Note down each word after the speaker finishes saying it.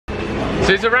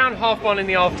So it's around 1:30 in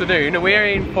the afternoon and we're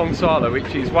in Phong Sala,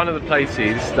 which is one of the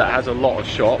places that has a lot of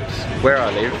shops. Where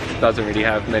I live doesn't really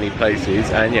have many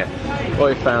places, and yeah,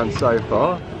 what we've found so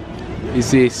far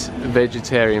is this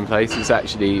vegetarian place. It's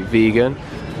actually vegan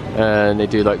and they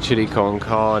do like chili con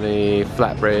carne,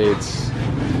 flatbreads,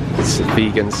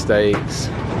 vegan steaks,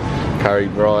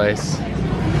 curried rice,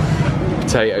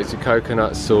 potatoes with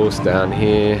coconut sauce down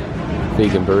here,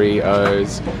 vegan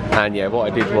burritos, and yeah,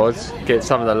 what I did was get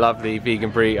some of the lovely vegan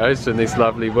burritos from this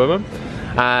lovely woman,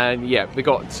 and yeah, we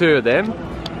got 2 of them,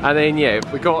 and then yeah,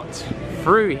 we got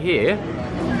through here.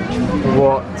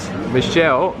 What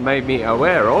Michelle made me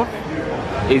aware of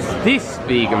is this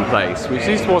vegan place, which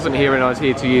this wasn't here when I was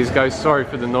here 2 years ago. Sorry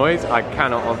for the noise, I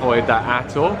cannot avoid that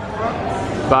at all.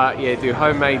 But yeah, do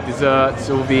homemade desserts,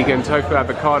 all vegan, tofu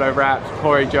avocado wraps,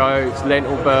 porridge oats,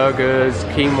 lentil burgers,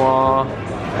 quinoa,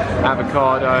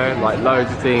 avocado, like loads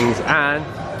of things, and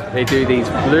they do these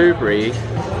blueberry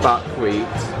buckwheat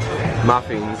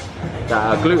muffins that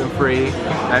are gluten-free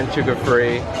and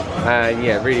sugar-free, and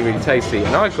yeah, really, really tasty.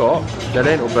 And I got the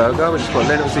lentil burger, which has got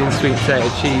lentils in, sweet potato,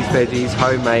 cheese, veggies,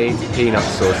 homemade peanut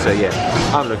sauce. So yeah,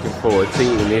 I'm looking forward to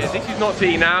eating this. Yeah, this is not to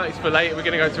eat now, it's for later. We're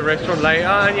going to go to a restaurant later,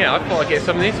 and yeah, I thought I'd get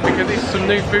some of this because it's some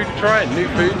new food to try and new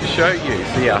food to show you.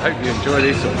 So yeah, I hope you enjoy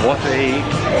this of what to eat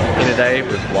in a day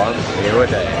with one meal a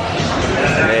day.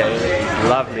 And there is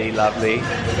lovely, lovely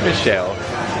Michelle,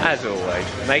 as always,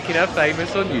 making her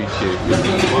famous on YouTube.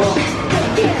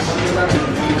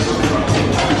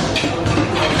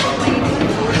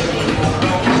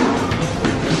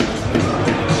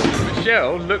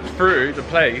 Michelle looked through the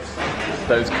place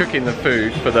that was cooking the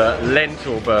food for the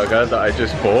lentil burger that I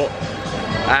just bought,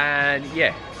 and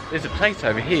yeah, there's a place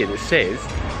over here that says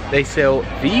they sell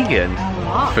vegan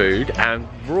food and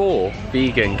raw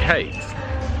vegan cakes.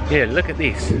 Yeah, look at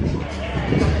this.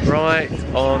 Right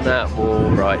on that wall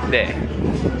right there.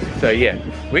 So yeah,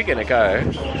 we're gonna go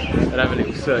and have a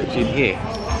little search in here.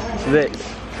 So let's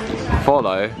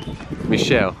follow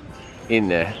Michelle in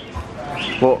there.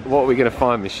 What are we gonna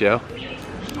find, Michelle?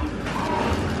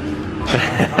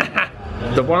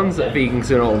 The ones that are vegan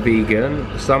are not vegan.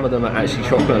 Some of them are actually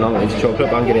chocolate and I'm into chocolate,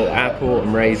 but I'm getting apple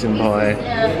and raisin pie,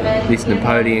 this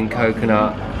Napoleon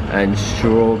coconut and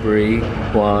strawberry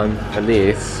one, and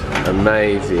this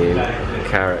amazing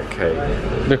carrot cake.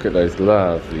 Look at those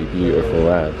lovely,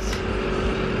 beautiful abs.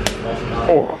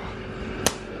 Oh.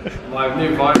 My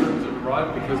new Vibrams have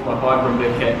arrived because my Vibram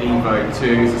Liquette Evo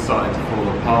 2s are starting to fall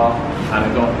apart, and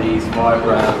I got these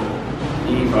Vibram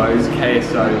Evos,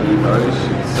 KSO Evos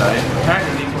should we say.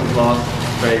 Apparently these ones last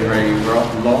very, very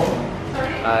long,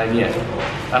 and yeah,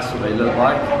 that's what they look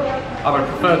like. I would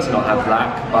prefer to not have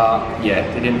black, but yeah,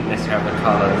 they didn't necessarily have the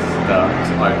colours that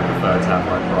I prefer to have,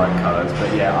 like bright colours.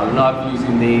 But yeah, I love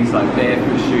using these, like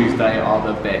barefoot shoes, they are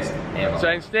the best ever.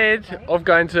 So instead of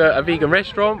going to a vegan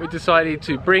restaurant, we decided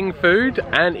to bring food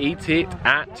and eat it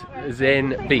at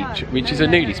Zen Beach, which is a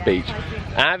nudist beach.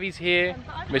 Avi's here,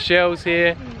 Michelle's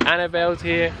here, Annabelle's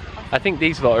here. I think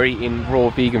these lot are eating raw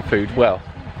vegan food. Well,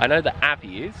 I know that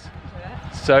Avi is,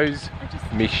 so's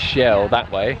Michelle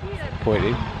that way,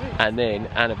 pointed. And then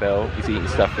Annabelle is eating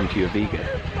stuff from Pure Vegan.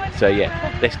 So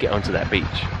yeah, let's get onto that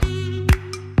beach.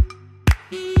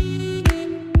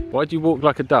 Why do you walk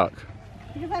like a duck?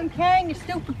 Because I'm carrying your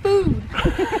stupid food.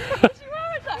 What's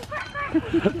wrong with that?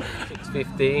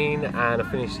 6:15 and I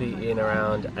finished eating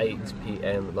around 8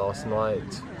 PM last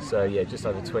night. So yeah, just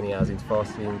over 20 hours into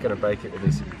fasting. I'm gonna break it with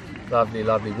this lovely,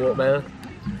 lovely watermelon.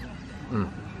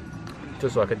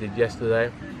 Just like I did yesterday.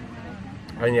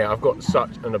 And yeah, I've got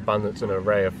such an abundance and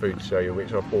array of food to show you,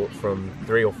 which I bought from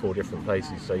 3 or 4 different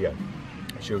places. So yeah,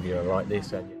 I'm sure you're gonna like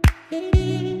this. And yeah.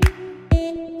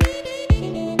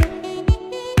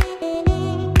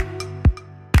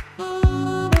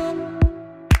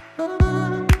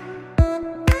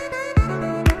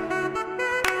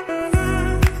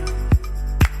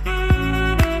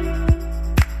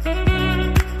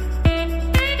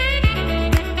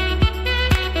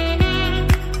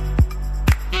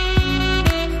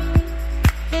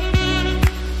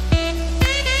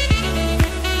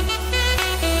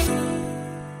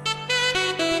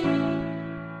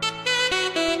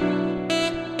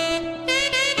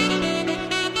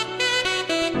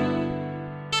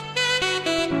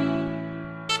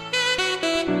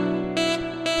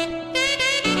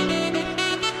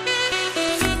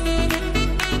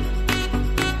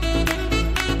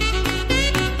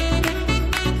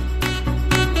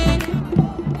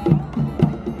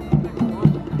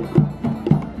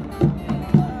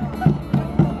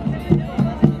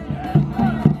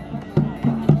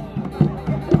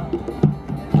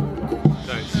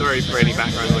 Sorry for any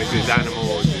background noises,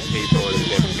 animals, people,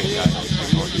 and everything.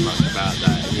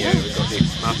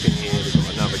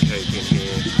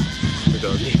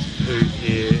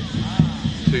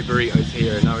 burritos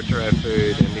here, another tray of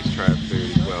food, and this tray of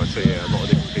food as well. So yeah, a lot of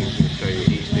different things. I'm going to show you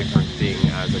each different thing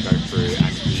as I go through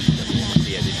and eat them.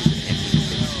 So yeah, this is an epic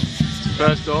thing. So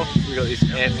first off, we got this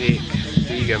epic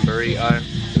vegan burrito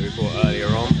that we bought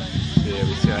earlier on. So yeah,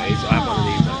 we see how it is. I had one of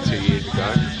these like 2 years ago.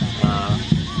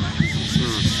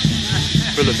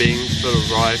 Full of beans, full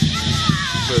of rice,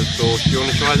 full of sauce. Do you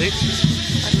want to try this?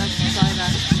 I'd love to try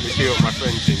that. We see what my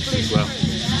friend thinks as well.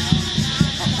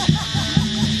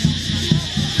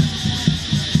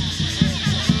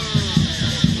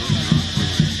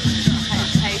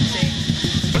 That's tasty.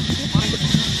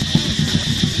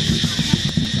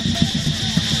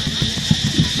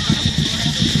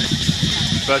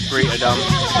 First burrito done,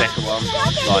 second one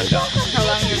lined up. How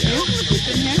long have you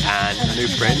been here? And a new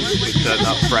friend who turned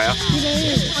up, Freya.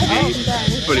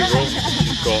 She's fully raw.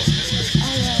 She's got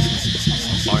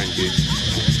oranges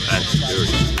and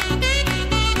durian.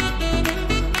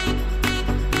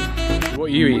 What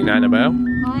are you eating, Annabelle?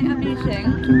 I am eating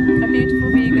a beautiful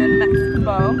vegan Mexican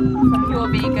bowl from Pure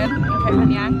Vegan in Koh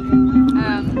Phangan.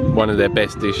 One of their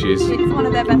best dishes. It's one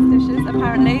of their best dishes,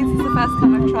 apparently. This is the first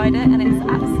time I've tried it and it's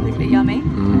absolutely yummy.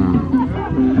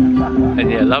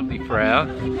 And yeah, lovely Freya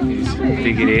is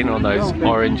digging in on those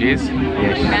oranges.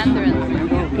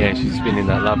 Yeah, she's been in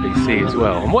that lovely sea as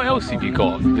well. And what else have you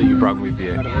got that you brought with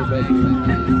you?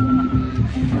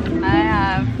 I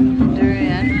have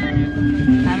durian.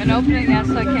 I haven't opened it yet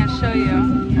so I can't show you,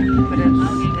 but it's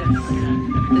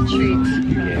the treat.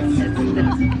 It's the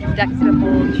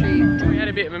delectable treat. We had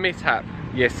a bit of a mishap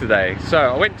yesterday, so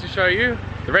I went to show you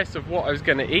the rest of what I was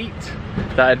going to eat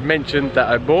that I'd mentioned that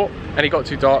I bought, and it got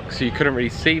too dark so you couldn't really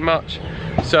see much.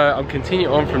 So I'm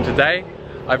continuing on from today.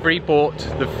 I've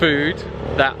rebought the food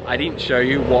that I didn't show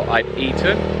you what I'd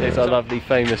eaten. There's our lovely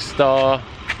famous star,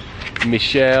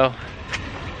 Michelle.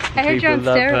 I heard you're on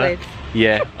steroids.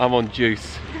 Yeah, I'm on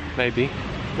juice. Maybe,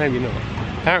 maybe not.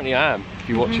 Apparently I am, if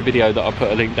you watch a video that I'll put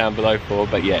a link down below for,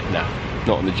 but yeah, nah,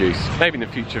 not on the juice. Maybe in the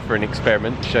future for an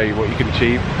experiment to show you what you can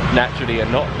achieve naturally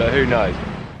and not, but who knows.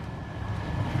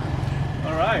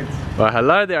 Alright. Well,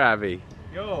 hello there, Abby.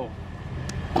 Yo.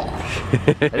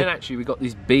 And then actually we got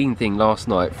this bean thing last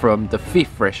night from the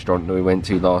 5th restaurant that we went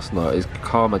to last night. It's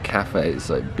Karma Cafe. It's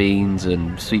like beans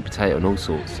and sweet potato and all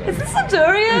sorts. So. Is this a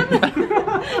durian? Is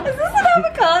this an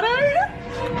avocado?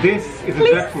 This is a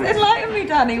Please jackfruit. enlighten me,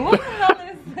 Danny. What the hell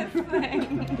is this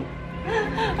thing?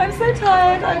 I'm so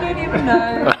tired, I don't even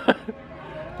know.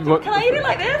 Can I eat it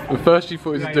like this? Well, first she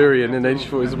thought it was a durian and then she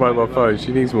thought it was a mobile phone.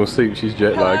 She needs more soup, she's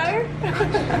jet lagged.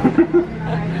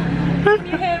 Can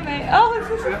you hear me? Oh, is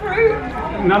this a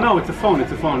fruit? No, it's a phone.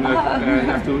 It's a phone. You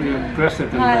have to press it.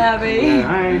 Hi, Abby.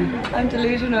 Hi. I'm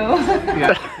delusional.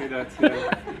 Yeah, I see that.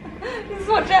 Yeah. This is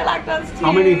what jet lag does to you.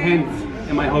 How many hands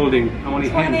am I holding? How many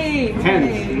 20, hands? 20.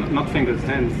 Hands, not fingers.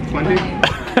 Hands. 20.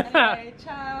 Anyway,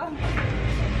 ciao.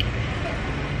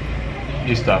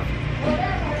 Your stuff.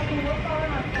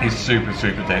 It's super,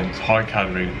 super dense, high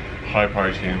calorie, high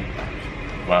protein.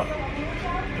 Well,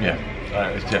 yeah,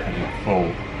 it's definitely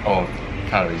full of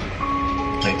calories.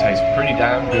 They taste pretty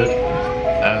damn good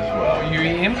as well. What are you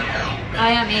eating?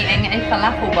 I am eating a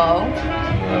falafel bowl.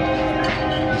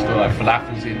 It's got like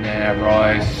falafels in there,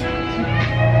 rice.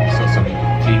 It's got some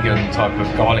vegan type of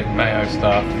garlic mayo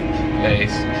stuff.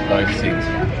 Lettuce, loads of things.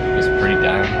 It's pretty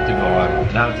damn divine.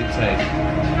 How does it taste?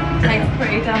 Tastes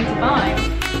pretty damn divine.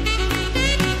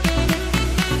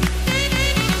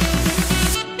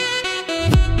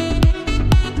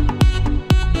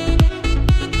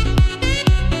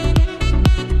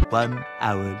 One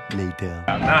hour later.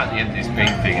 I'm at the end of this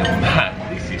bean thing and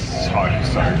man, this is so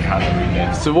calorie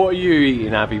dense. So what are you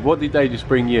eating, Abby? What did they just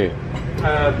bring you?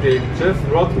 They just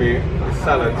brought me a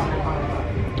salad.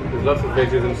 There's lots of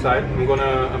veggies inside.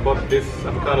 I bought this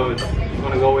avocado. It's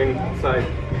gonna go inside.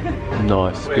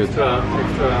 Nice, good. Extra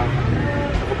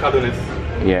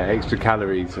avocado-ness. Yeah, extra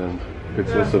calories and good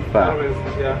source of fat. Calories,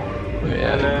 yeah.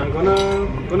 Yeah. And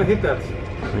I'm gonna hit that.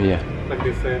 Yeah. Like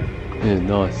they say. Yeah,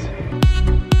 nice.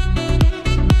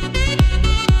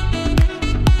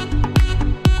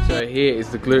 So here is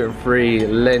the gluten-free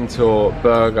lentil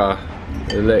burger.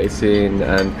 The lettuce in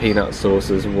and peanut sauce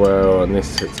as well, and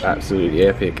this is absolutely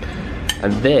epic.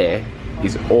 And there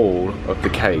is all of the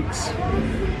cakes.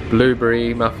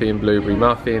 Blueberry muffin,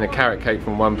 a carrot cake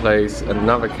from one place,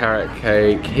 another carrot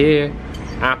cake here,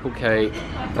 apple cake,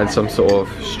 and some sort of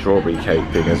strawberry cake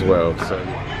thing as well. So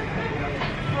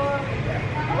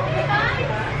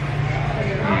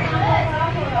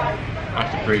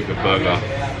that's a pretty good burger.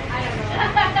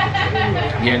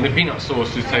 Yeah, and the peanut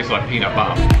sauce just tastes like peanut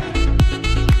butter.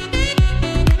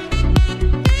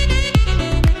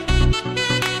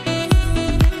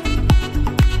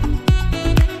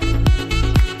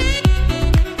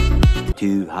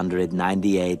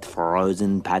 298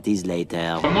 frozen patties later.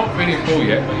 I'm not feeling full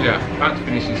yet, but yeah, about to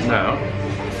finish this now.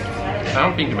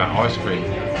 I'm thinking about ice cream.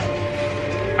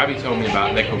 Abby told me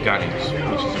about Lake Organics,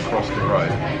 which is across the road.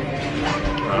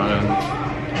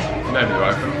 Maybe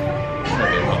right,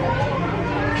 maybe not.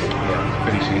 Yeah,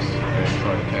 finish this and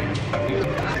try the cake.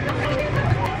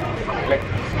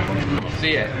 So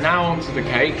yeah, now onto the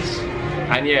cakes.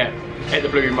 And yeah, ate the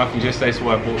blueberry muffins yesterday, so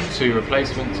I bought 2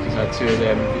 replacements because I had 2 of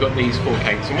them. We've got these 4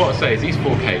 cakes. And what I say is these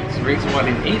 4 cakes, the reason why I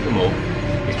didn't eat them all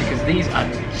is because these are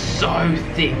so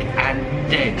thick and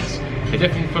dense. They're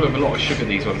definitely full of a lot of sugar,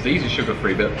 these ones. These are sugar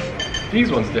free, but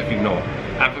these ones are definitely not.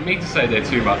 And for me to say they're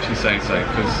too much is saying so,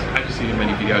 because as you see in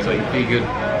many videos, I eat vegan,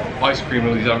 ice cream, and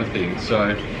all these other things.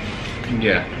 So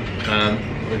yeah, I'm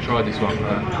gonna try this one.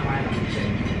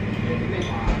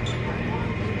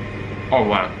 Oh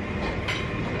wow.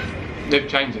 They've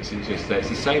changed it since yesterday. It's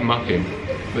the same muffin,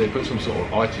 but they put some sort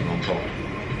of icing on top.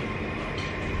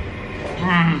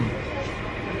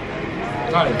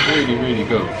 That is really, really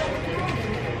good.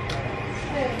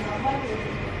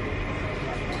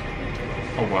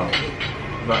 Oh wow,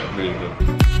 that is really good.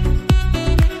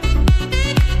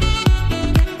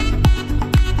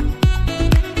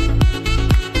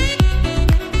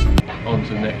 On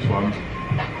to the next one.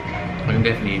 I can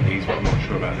definitely eat these, but I'm not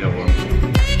sure about the other one.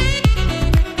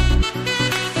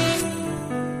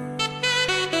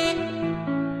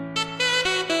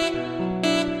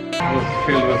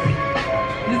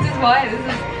 This is why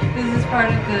this is part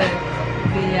of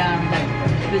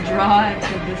the draw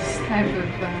to this type of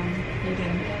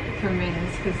eating for me,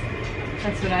 is because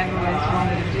that's what I've always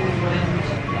wanted to do. And,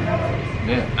 you know.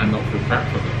 Yeah, and not feel crap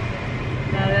for them.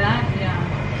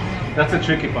 Yeah. That's the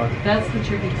tricky part. That's the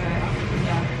tricky part.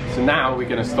 Yeah. So now we're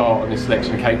going to start on this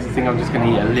selection of cakes. I think I'm just going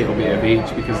to eat a little bit of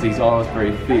each because these are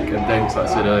very thick and dense, like I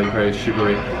said earlier, very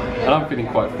sugary. And I'm feeling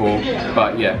quite full.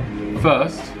 But yeah,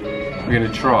 first we're going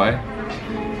to try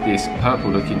this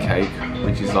purple looking cake,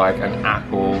 which is like an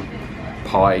apple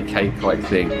pie cake like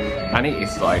thing. And it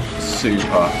is like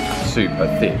super, super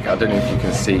thick. I don't know if you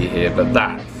can see here, but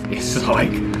that is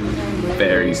like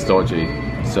very stodgy.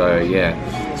 So yeah,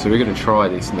 so we're going to try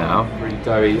this now. Really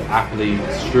doughy, appley,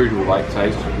 strudel-like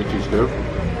taste, which is good.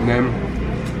 And then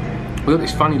we've got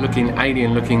this funny looking,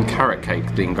 alien looking carrot cake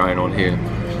thing going on here.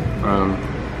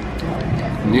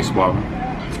 And this one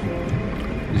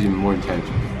is even more intense.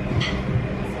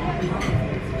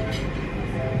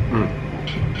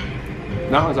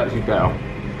 That one's actually better.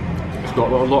 It's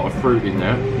got a lot of fruit in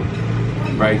there,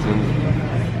 raisins,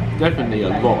 definitely a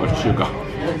lot of sugar.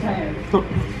 But,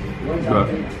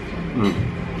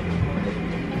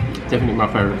 definitely my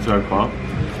favourite so far.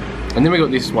 And then we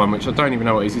got this one, which I don't even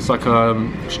know what it is. It's like a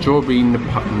strawberry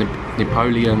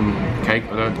Napoleon cake.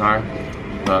 I don't know,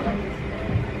 but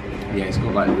yeah, it's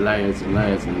got like layers and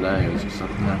layers and layers or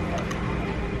something.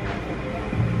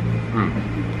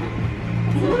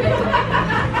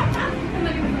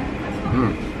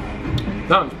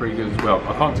 That one's pretty good as well.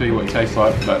 I can't tell you what it tastes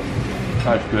like, but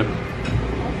that's good.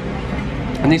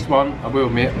 And this one, I will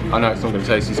admit, I know it's not going to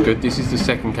taste as good. This is the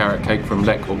second carrot cake from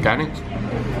Lake Organics.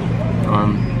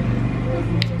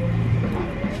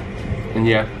 And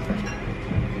yeah,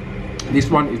 this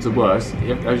one is the worst.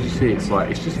 As you see, it's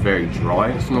just very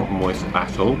dry. It's not moist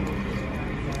at all.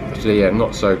 So yeah,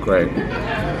 not so great.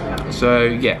 So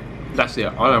yeah, that's it.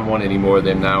 I don't want any more of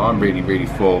them now. I'm really, really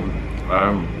full.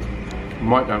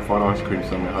 Might go and find ice cream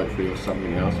somewhere, hopefully, or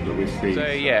something else, but we'll see. So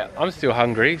yeah, I'm still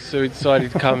hungry, so we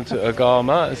decided to come to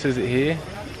Agama. It says it here,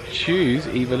 choose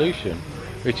evolution,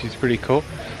 which is pretty cool.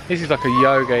 This is like a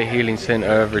yoga healing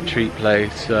center, retreat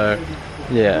place. So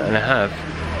yeah, and I have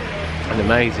an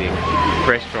amazing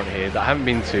restaurant here that I haven't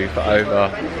been to for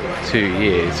over 2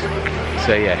 years.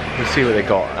 So yeah, we'll see what they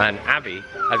got. And Abby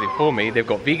has informed me they've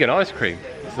got vegan ice cream.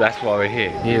 So that's why we're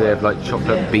here. Here they have like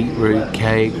chocolate beetroot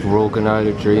cake, raw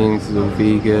granola dreams, it's all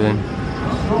vegan.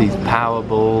 These power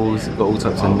balls, got all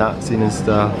types of nuts in and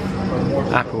stuff.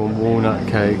 Apple and walnut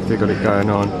cake, they've got it going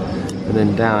on. And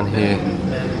then down here,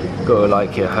 got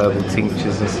like your herbal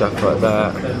tinctures and stuff like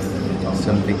that.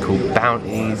 Something called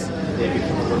bounties,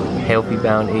 healthy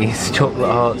bounties, chocolate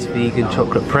hearts, vegan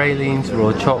chocolate pralines,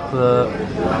 raw chocolate.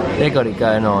 They got it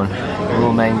going on.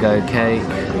 Raw mango cake,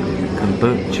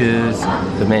 kombuchas,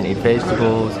 fermented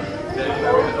vegetables.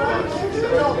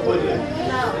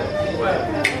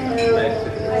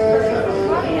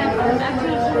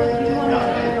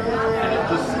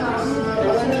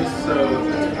 Just so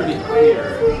it's pretty clear.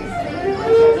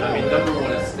 I mean, number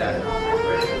one is status.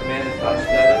 Man is about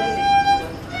status.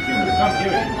 You can come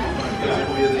here. Does it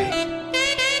really?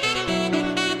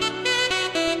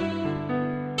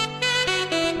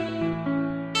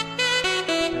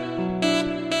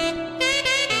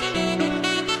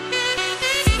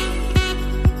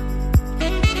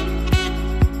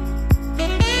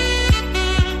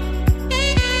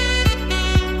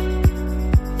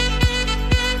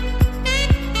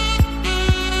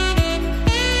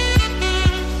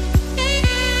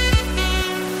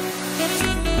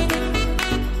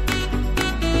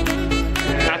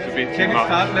 can you much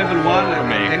start level 1 like for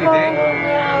me. any day?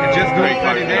 And just do it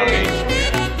every day?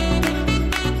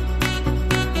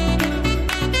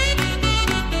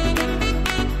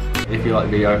 If you like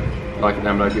the video, like it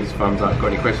down below, give us a thumbs up.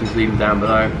 Got any questions, leave them down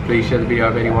below. Please share the video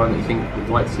with anyone that you think would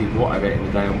like to see what I've ate in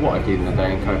the day and what I did in the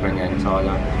day in Koh Phangan,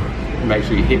 Thailand. And make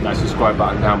sure you hit that subscribe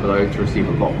button down below to receive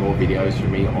a lot more videos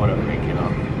from me on a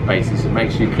regular basis. And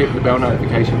make sure you click the bell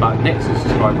notification button next to the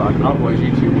subscribe button, otherwise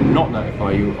YouTube will not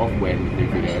notify you of when new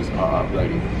videos are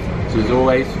uploaded. So as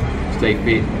always, stay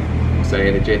fit, stay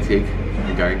energetic,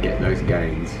 and go and get those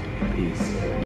gains. Peace.